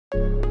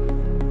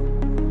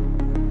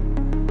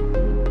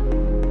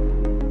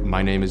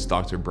My name is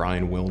Dr.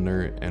 Bryan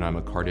Wilner, and I'm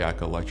a cardiac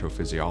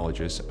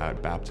electrophysiologist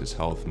at Baptist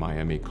Health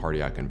Miami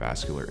Cardiac and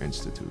Vascular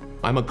Institute.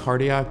 I'm a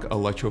cardiac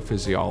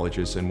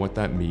electrophysiologist, and what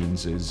that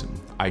means is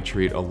I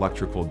treat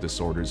electrical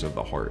disorders of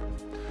the heart.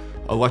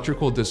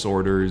 Electrical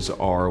disorders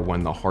are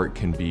when the heart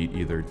can beat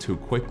either too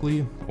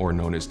quickly, or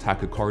known as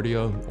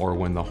tachycardia, or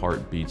when the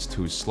heart beats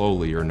too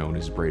slowly, or known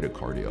as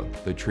bradycardia.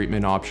 The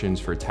treatment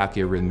options for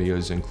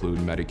tachyarrhythmias include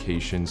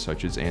medications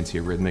such as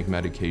antiarrhythmic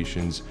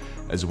medications,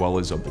 as well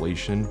as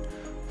ablation.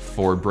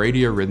 For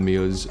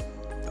bradyarrhythmias,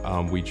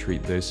 we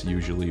treat this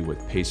usually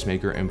with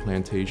pacemaker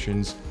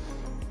implantations.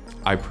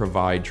 I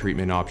provide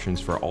treatment options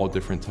for all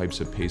different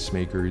types of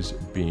pacemakers,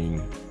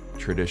 being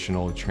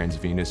traditional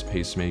transvenous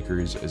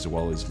pacemakers as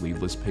well as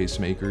leadless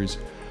pacemakers.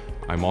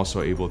 I'm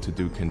also able to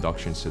do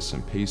conduction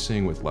system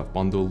pacing with left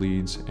bundle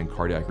leads and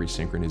cardiac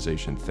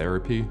resynchronization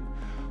therapy.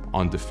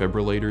 On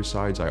defibrillator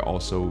sides, I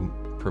also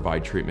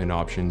provide treatment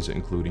options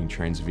including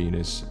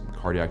transvenous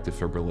cardiac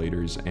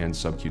defibrillators and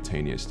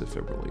subcutaneous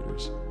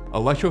defibrillators.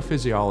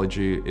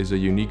 Electrophysiology is a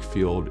unique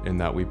field in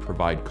that we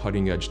provide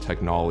cutting-edge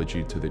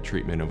technology to the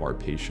treatment of our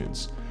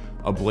patients.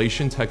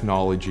 Ablation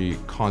technology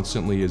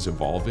constantly is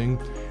evolving,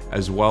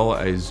 as well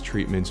as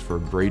treatments for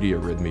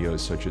bradyarrhythmias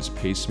such as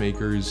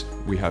pacemakers.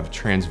 We have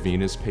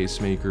transvenous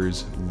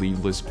pacemakers,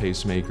 leadless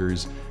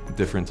pacemakers,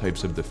 different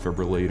types of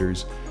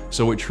defibrillators.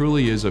 So it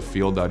truly is a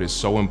field that is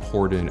so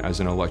important as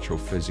an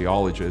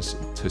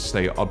electrophysiologist to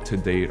stay up to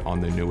date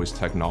on the newest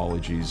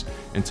technologies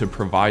and to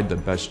provide the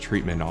best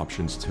treatment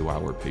options to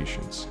our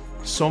patients.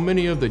 So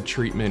many of the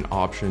treatment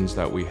options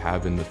that we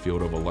have in the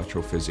field of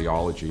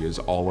electrophysiology is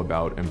all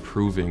about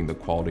improving the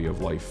quality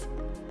of life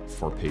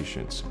for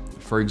patients.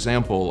 For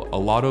example, a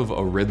lot of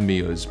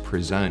arrhythmias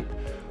present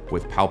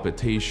with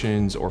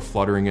palpitations or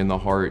fluttering in the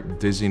heart,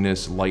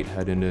 dizziness,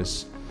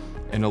 lightheadedness,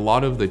 and a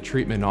lot of the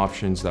treatment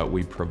options that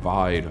we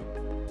provide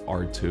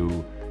are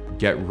to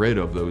get rid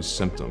of those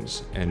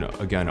symptoms. And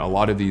again, a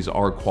lot of these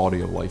are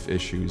quality of life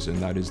issues, and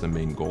that is the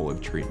main goal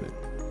of treatment.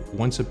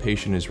 Once a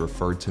patient is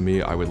referred to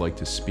me, I would like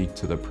to speak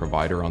to the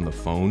provider on the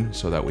phone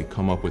so that we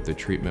come up with the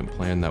treatment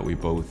plan that we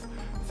both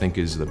think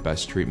is the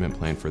best treatment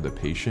plan for the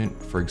patient.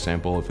 For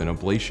example, if an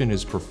ablation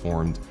is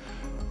performed,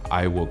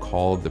 I will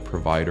call the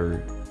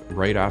provider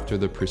right after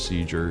the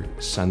procedure,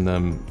 send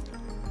them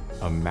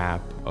a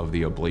map of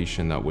the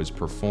ablation that was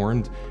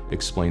performed,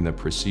 explain the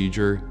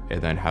procedure,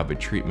 and then have a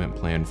treatment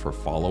plan for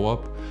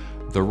follow-up.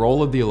 The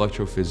role of the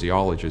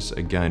electrophysiologist,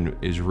 again,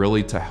 is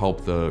really to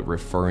help the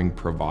referring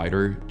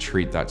provider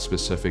treat that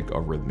specific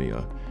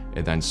arrhythmia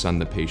and then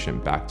send the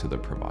patient back to the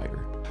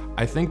provider.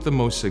 I think the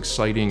most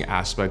exciting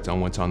aspect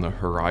on what's on the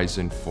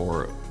horizon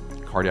for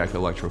cardiac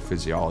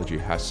electrophysiology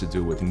has to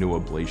do with new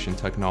ablation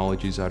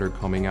technologies that are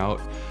coming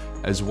out,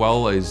 as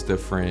well as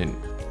different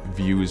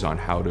views on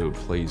how to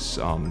place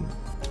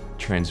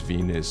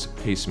transvenous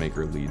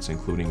pacemaker leads,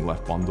 including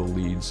left bundle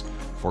leads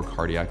for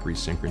cardiac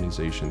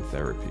resynchronization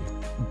therapy.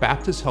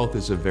 Baptist Health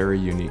is a very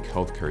unique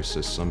healthcare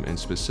system, and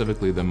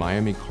specifically the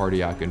Miami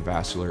Cardiac and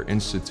Vascular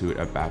Institute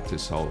at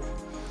Baptist Health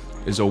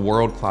is a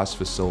world-class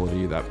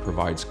facility that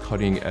provides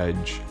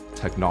cutting-edge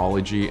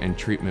technology and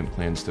treatment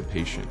plans to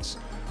patients.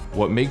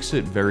 What makes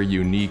it very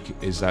unique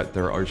is that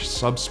there are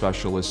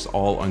subspecialists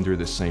all under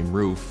the same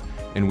roof,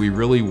 and we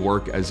really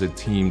work as a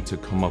team to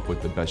come up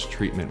with the best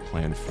treatment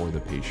plan for the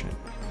patient.